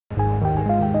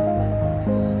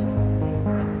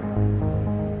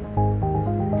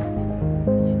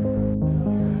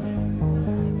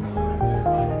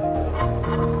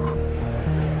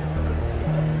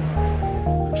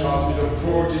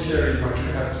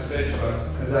to say to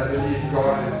us is I believe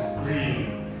God is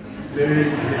green, very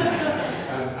green,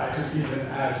 and I could even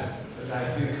add that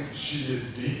I think she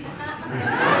is deep green.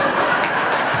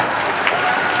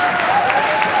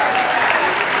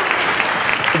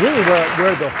 Really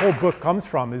where the whole book comes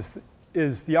from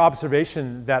is the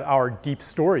observation that our deep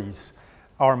stories,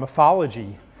 our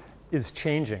mythology, is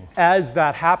changing. As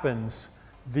that happens,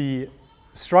 the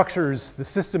structures, the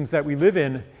systems that we live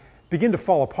in begin to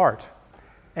fall apart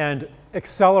and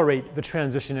accelerate the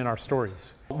transition in our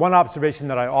stories. One observation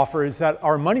that I offer is that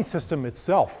our money system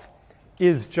itself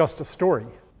is just a story.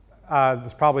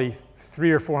 There's probably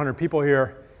 300 or 400 people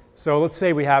here. So let's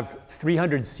say we have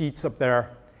 300 seats up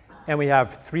there and we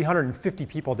have 350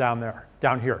 people down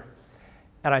here.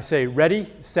 And I say,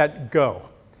 ready, set, go.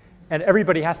 And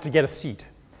everybody has to get a seat.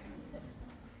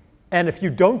 And if you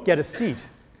don't get a seat,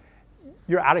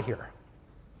 you're out of here.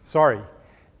 Sorry.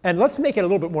 And let's make it a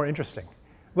little bit more interesting.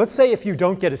 Let's say if you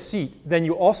don't get a seat, then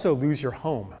you also lose your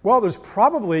home. Well, there's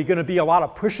probably going to be a lot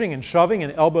of pushing and shoving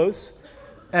and elbows.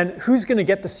 And who's going to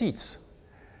get the seats?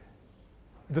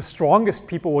 The strongest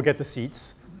people will get the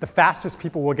seats. The fastest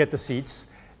people will get the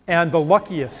seats. And the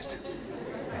luckiest.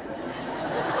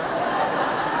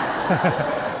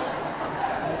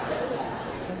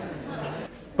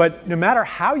 But no matter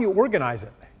how you organize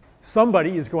it,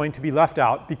 somebody is going to be left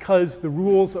out because the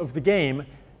rules of the game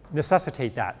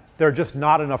necessitate that. There are just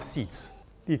not enough seats.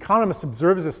 The economist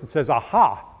observes this and says,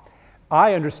 aha,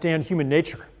 I understand human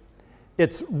nature.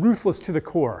 It's ruthless to the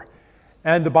core.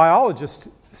 And the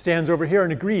biologist stands over here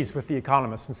and agrees with the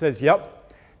economist and says,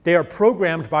 yep, they are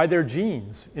programmed by their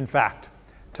genes, in fact,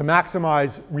 to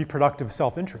maximize reproductive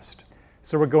self-interest.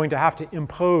 So we're going to have to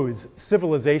impose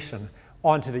civilization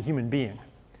onto the human being.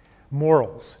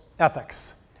 Morals,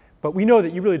 ethics. But we know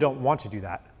that you really don't want to do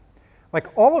that. Like,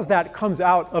 all of that comes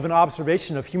out of an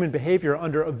observation of human behavior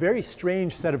under a very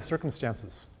strange set of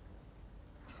circumstances.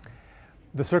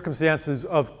 The circumstances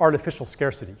of artificial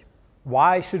scarcity.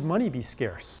 Why should money be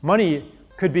scarce? Money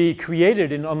could be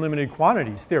created in unlimited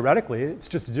quantities, theoretically. It's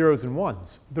just zeros and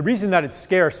ones. The reason that it's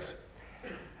scarce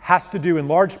has to do in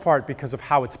large part because of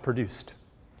how it's produced,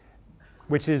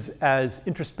 which is as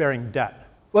interest-bearing debt.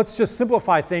 Let's just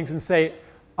simplify things and say,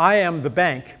 I am the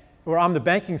bank, or I'm the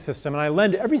banking system, and I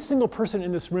lend every single person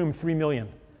in this room $3 million.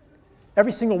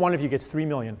 Every single one of you gets $3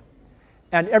 million.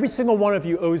 And every single one of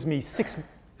you owes me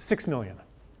 $6 million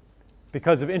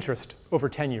because of interest over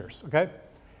 10 years, okay?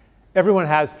 Everyone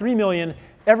has $3 million,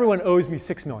 everyone owes me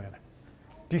 $6 million.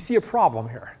 Do you see a problem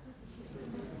here?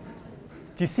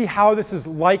 Do you see how this is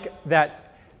like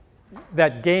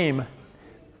that game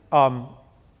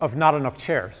of not enough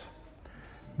chairs?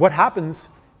 What happens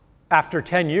after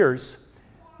 10 years?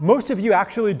 Most of you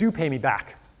actually do pay me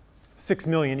back $6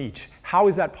 million each. How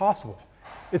is that possible?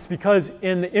 It's because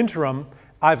in the interim,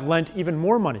 I've lent even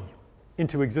more money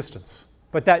into existence.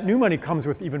 But that new money comes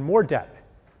with even more debt.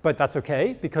 But that's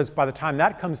okay, because by the time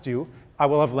that comes due, I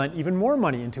will have lent even more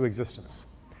money into existence.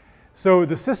 So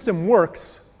the system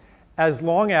works as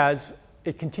long as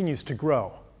it continues to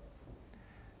grow.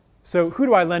 So who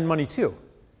do I lend money to?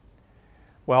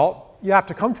 Well, you have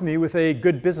to come to me with a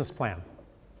good business plan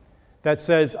that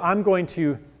says, I'm going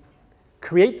to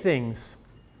create things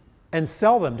and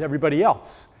sell them to everybody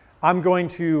else. I'm going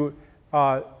to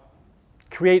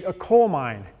create a coal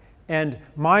mine and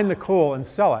mine the coal and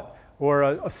sell it, or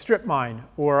a strip mine,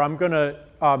 or I'm going to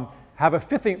have a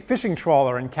fishing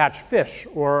trawler and catch fish,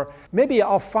 or maybe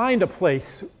I'll find a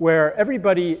place where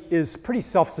everybody is pretty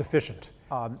self-sufficient.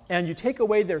 And you take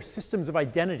away their systems of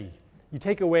identity. You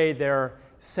take away their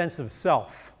sense of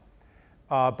self.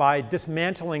 By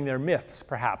dismantling their myths,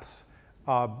 perhaps,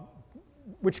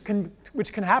 which can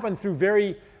happen through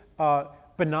very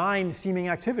benign seeming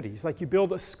activities. Like you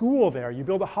build a school there, you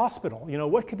build a hospital. You know,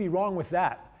 what could be wrong with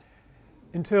that?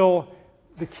 Until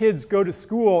the kids go to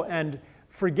school and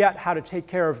forget how to take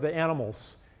care of the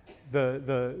animals,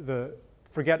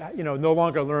 forget, you know, no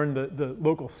longer learn the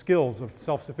local skills of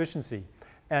self-sufficiency,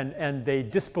 and they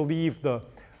disbelieve the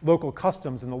local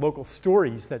customs and the local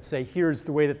stories that say, here's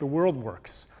the way that the world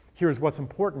works. Here's what's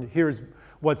important. Here's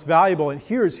what's valuable. And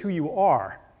here's who you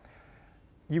are.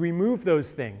 You remove those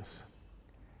things,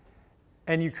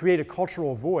 and you create a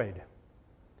cultural void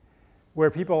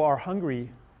where people are hungry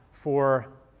for,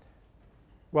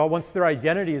 well, once their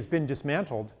identity has been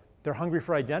dismantled, they're hungry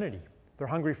for identity. They're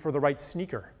hungry for the right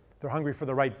sneaker. They're hungry for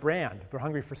the right brand. They're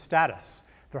hungry for status.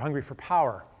 They're hungry for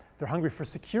power. They're hungry for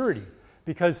security,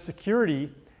 because security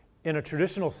in a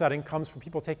traditional setting comes from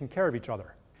people taking care of each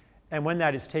other. And when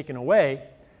that is taken away,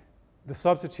 the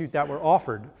substitute that we're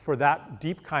offered for that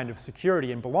deep kind of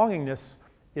security and belongingness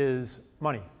is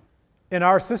money. In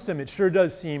our system, it sure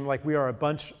does seem like we are a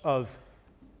bunch of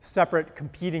separate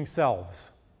competing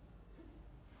selves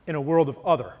in a world of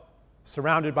other,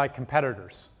 surrounded by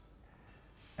competitors.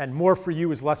 And more for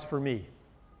you is less for me.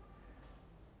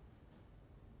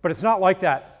 But it's not like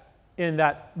that in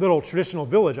that little traditional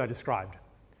village I described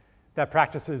that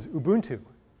practices Ubuntu,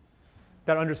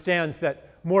 that understands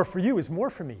that more for you is more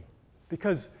for me,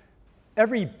 because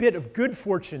every bit of good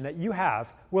fortune that you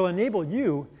have will enable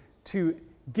you to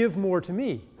give more to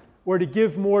me, or to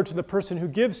give more to the person who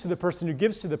gives to the person who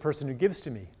gives to the person who gives to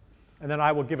me, and then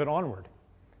I will give it onward.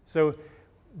 So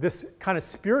this kind of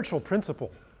spiritual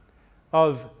principle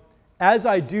of as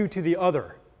I do to the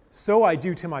other, so I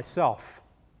do to myself,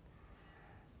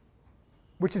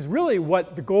 which is really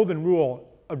what the Golden Rule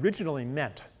originally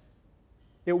meant.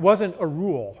 It wasn't a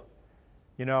rule.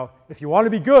 You know, if you want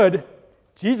to be good,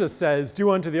 Jesus says,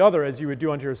 do unto the other as you would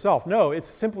do unto yourself. No, it's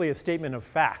simply a statement of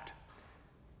fact.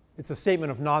 It's a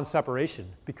statement of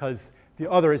non-separation, because the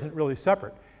other isn't really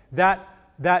separate.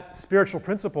 That spiritual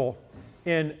principle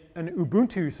in an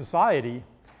Ubuntu society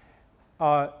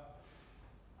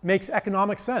makes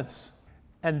economic sense.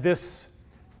 And this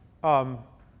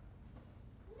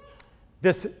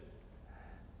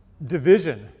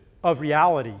division of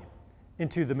reality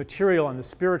into the material and the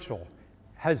spiritual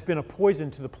has been a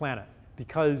poison to the planet,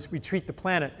 because we treat the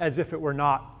planet as if it were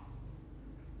not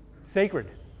sacred,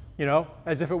 you know,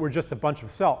 as if it were just a bunch of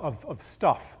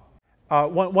stuff.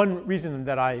 One reason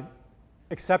that I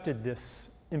accepted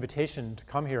this invitation to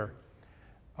come here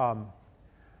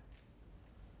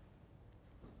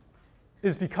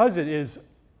is because it is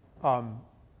a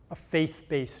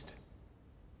faith-based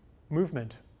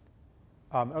movement,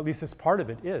 at least this part of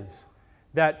it is,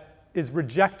 that is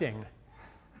rejecting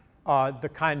the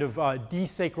kind of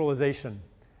desacralization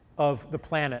of the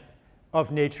planet,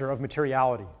 of nature, of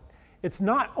materiality. It's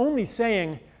not only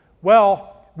saying,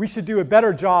 well, we should do a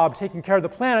better job taking care of the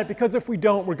planet, because if we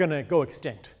don't, we're going to go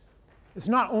extinct. It's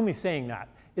not only saying that.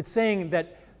 It's saying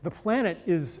that the planet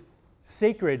is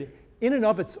sacred in and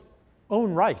of its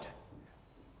own right.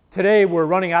 Today, we're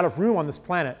running out of room on this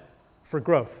planet for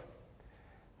growth.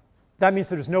 That means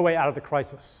there's no way out of the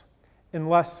crisis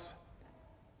unless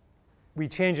we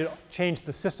change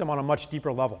the system on a much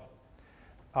deeper level.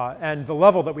 And the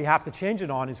level that we have to change it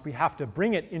on is we have to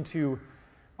bring it into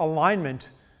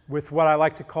alignment with what I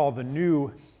like to call the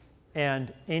new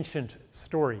and ancient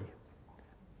story,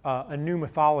 a new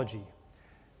mythology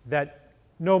that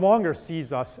no longer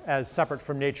sees us as separate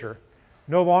from nature,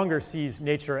 no longer sees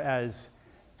nature as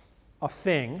a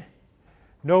thing,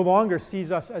 no longer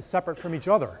sees us as separate from each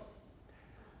other,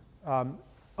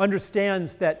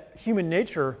 understands that human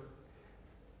nature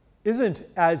isn't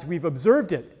as we've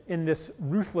observed it in this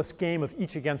ruthless game of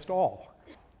each against all.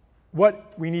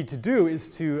 What we need to do is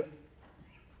to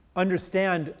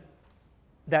understand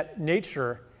that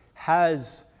nature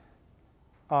has,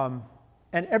 and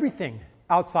everything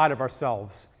outside of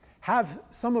ourselves, have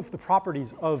some of the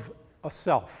properties of a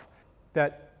self,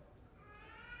 that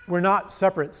we're not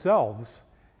separate selves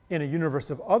in a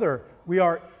universe of other. We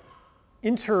are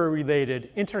interrelated,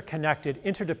 interconnected,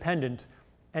 interdependent,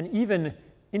 and even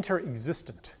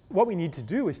interexistent. What we need to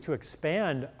do is to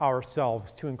expand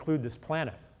ourselves to include this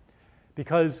planet,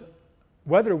 because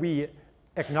whether we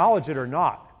acknowledge it or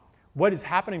not, what is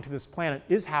happening to this planet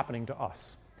is happening to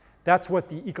us. That's what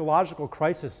the ecological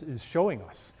crisis is showing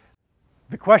us.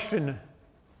 The question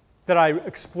that I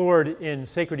explored in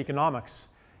Sacred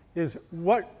Economics is,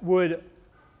 what would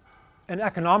an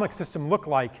economic system look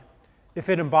like if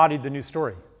it embodied the new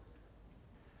story?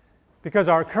 Because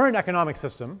our current economic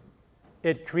system,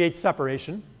 it creates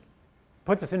separation,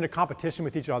 puts us into competition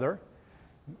with each other,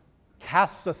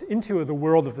 casts us into the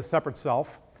world of the separate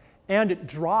self, and it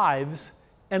drives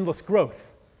endless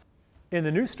growth. In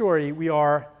the new story, we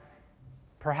are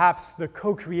perhaps the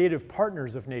co-creative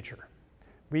partners of nature.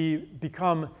 We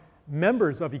become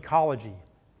members of ecology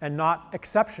and not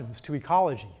exceptions to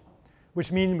ecology,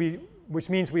 which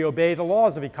means we obey the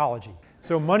laws of ecology.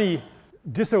 So money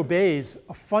disobeys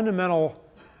a fundamental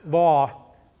law,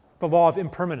 the law of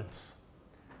impermanence.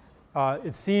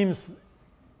 It seems,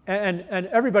 and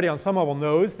everybody on some level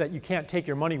knows that you can't take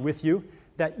your money with you,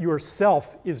 that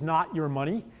yourself is not your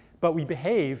money, but we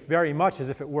behave very much as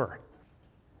if it were.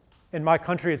 In my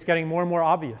country, it's getting more and more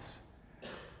obvious.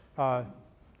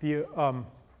 The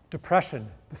depression,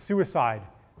 the suicide,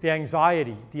 the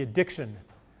anxiety, the addiction,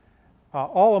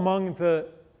 all among the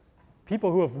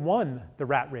people who have won the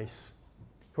rat race,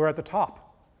 who are at the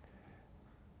top.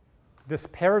 This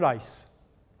paradise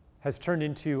has turned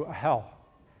into a hell.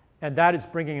 And that is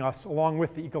bringing us, along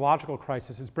with the ecological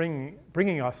crisis, is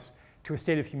bringing us to a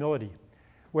state of humility.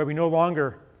 where we no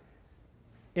longer,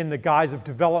 in the guise of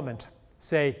development,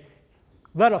 say,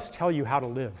 let us tell you how to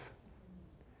live.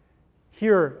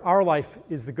 Here, our life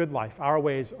is the good life. Our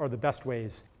ways are the best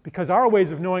ways. Because our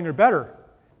ways of knowing are better.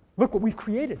 Look what we've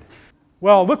created.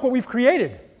 Well, look what we've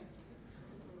created.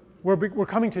 We're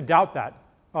coming to doubt that.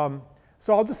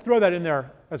 So I'll just throw that in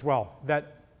there as well,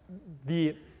 that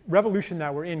the revolution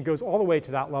that we're in goes all the way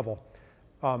to that level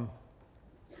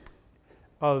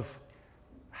of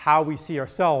how we see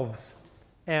ourselves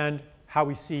and how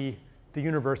we see the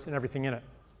universe and everything in it.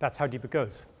 That's how deep it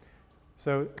goes.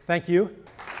 So thank you.